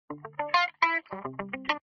Hi,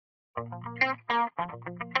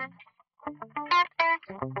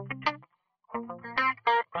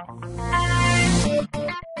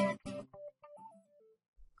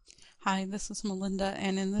 this is Melinda,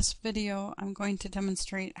 and in this video I'm going to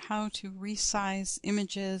demonstrate how to resize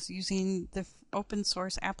images using the open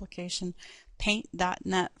source application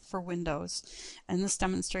Paint.net for Windows. And this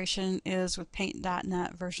demonstration is with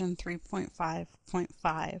Paint.net version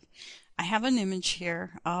 3.5.5. I have an image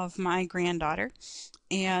here of my granddaughter,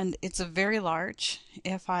 and it's a very large.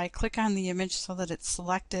 If I click on the image so that it's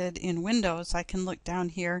selected in Windows, I can look down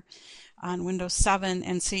here on Windows 7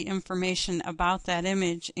 and see information about that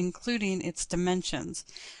image, including its dimensions.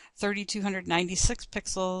 3296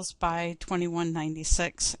 pixels by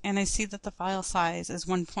 2196, and I see that the file size is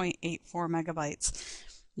 1.84 megabytes.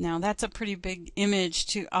 Now that's a pretty big image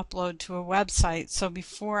to upload to a website, so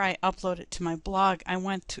before I upload it to my blog, I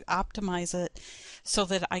want to optimize it so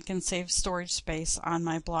that I can save storage space on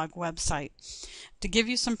my blog website. To give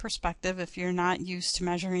you some perspective, if you're not used to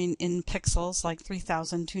measuring in pixels, like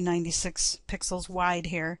 3296 pixels wide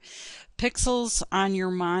here, pixels on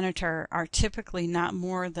your monitor are typically not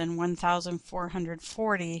more than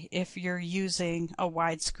 1440 if you're using a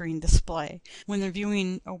widescreen display. When they're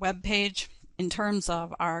viewing a web page, in terms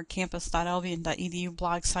of our campus.albion.edu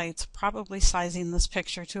blog sites, probably sizing this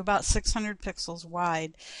picture to about 600 pixels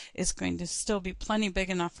wide is going to still be plenty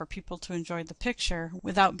big enough for people to enjoy the picture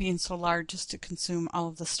without being so large as to consume all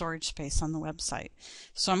of the storage space on the website.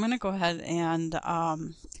 So I'm going to go ahead and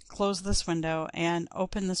close this window and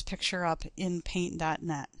open this picture up in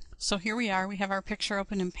Paint.net. So here we are, we have our picture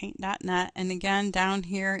open in Paint.net, and again down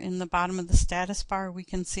here in the bottom of the status bar we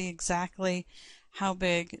can see exactly how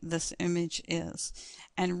big this image is.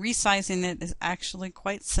 And resizing it is actually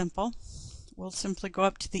quite simple. We'll simply go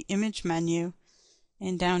up to the image menu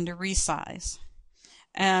and down to resize.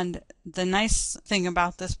 And the nice thing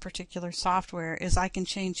about this particular software is I can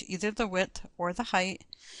change either the width or the height,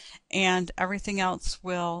 and everything else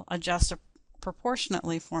will adjust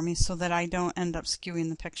proportionately for me so that I don't end up skewing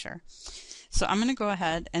the picture. So I'm going to go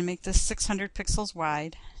ahead and make this 600 pixels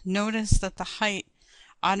wide. Notice that the height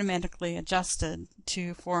automatically adjusted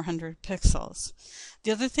to 400 pixels.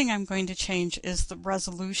 The other thing I'm going to change is the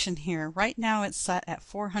resolution here. Right now it's set at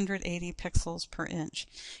 480 pixels per inch.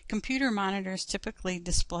 Computer monitors typically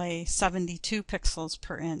display 72 pixels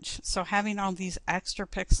per inch, so having all these extra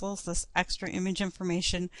pixels, this extra image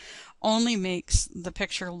information, only makes the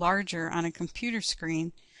picture larger on a computer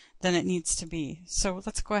screen than it needs to be. So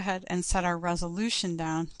let's go ahead and set our resolution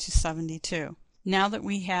down to 72. Now that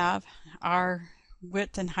we have our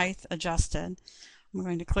width and height adjusted, I'm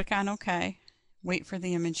going to click on OK, wait for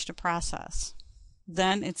the image to process.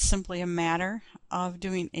 Then it's simply a matter of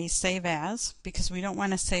doing a save as, because we don't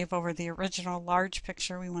want to save over the original large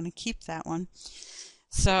picture, we want to keep that one.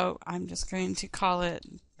 So I'm just going to call it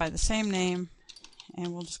by the same name,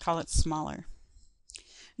 and we'll just call it smaller.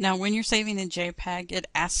 Now when you're saving a JPEG, it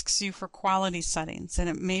asks you for quality settings, and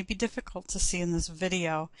it may be difficult to see in this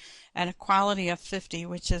video. At a quality of 50,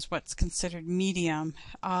 which is what's considered medium,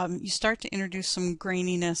 you start to introduce some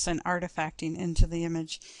graininess and artifacting into the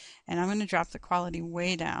image. And I'm going to drop the quality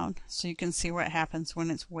way down so you can see what happens when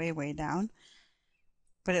it's way down.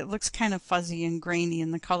 But it looks kind of fuzzy and grainy,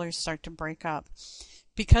 and the colors start to break up.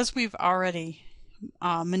 Because we've already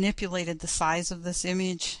manipulated the size of this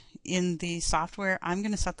image in the software, I'm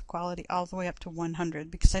going to set the quality all the way up to 100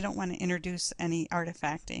 because I don't want to introduce any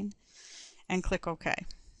artifacting, and click OK.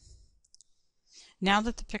 Now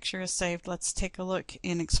that the picture is saved, let's take a look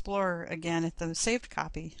in Explorer again at the saved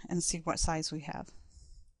copy and see what size we have.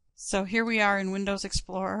 So here we are in Windows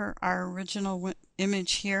Explorer, our original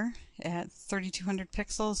image here at 3200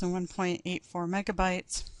 pixels and 1.84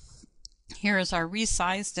 megabytes. Here is our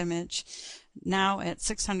resized image, now at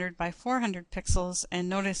 600 by 400 pixels, and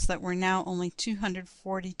notice that we're now only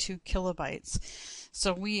 242 kilobytes.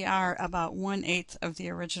 So we are about 1/8 of the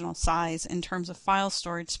original size in terms of file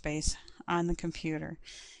storage space on the computer.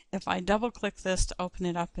 If I double click this to open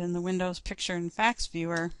it up in the Windows Picture and Facts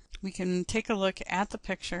Viewer, we can take a look at the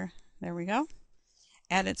picture, there we go,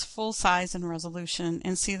 at its full size and resolution,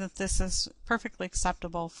 and see that this is perfectly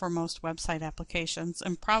acceptable for most website applications,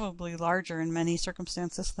 and probably larger in many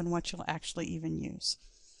circumstances than what you'll actually even use.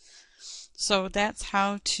 So that's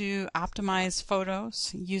how to optimize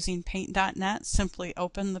photos using Paint.net. Simply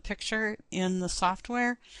open the picture in the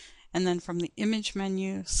software, and then from the image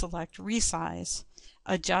menu select Resize.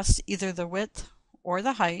 Adjust either the width or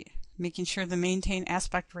the height, making sure the Maintain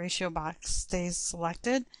Aspect Ratio box stays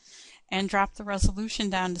selected, and drop the resolution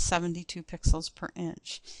down to 72 pixels per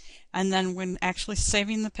inch. And then when actually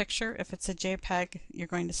saving the picture, if it's a JPEG, you're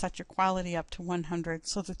going to set your quality up to 100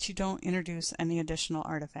 so that you don't introduce any additional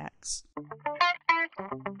artifacts.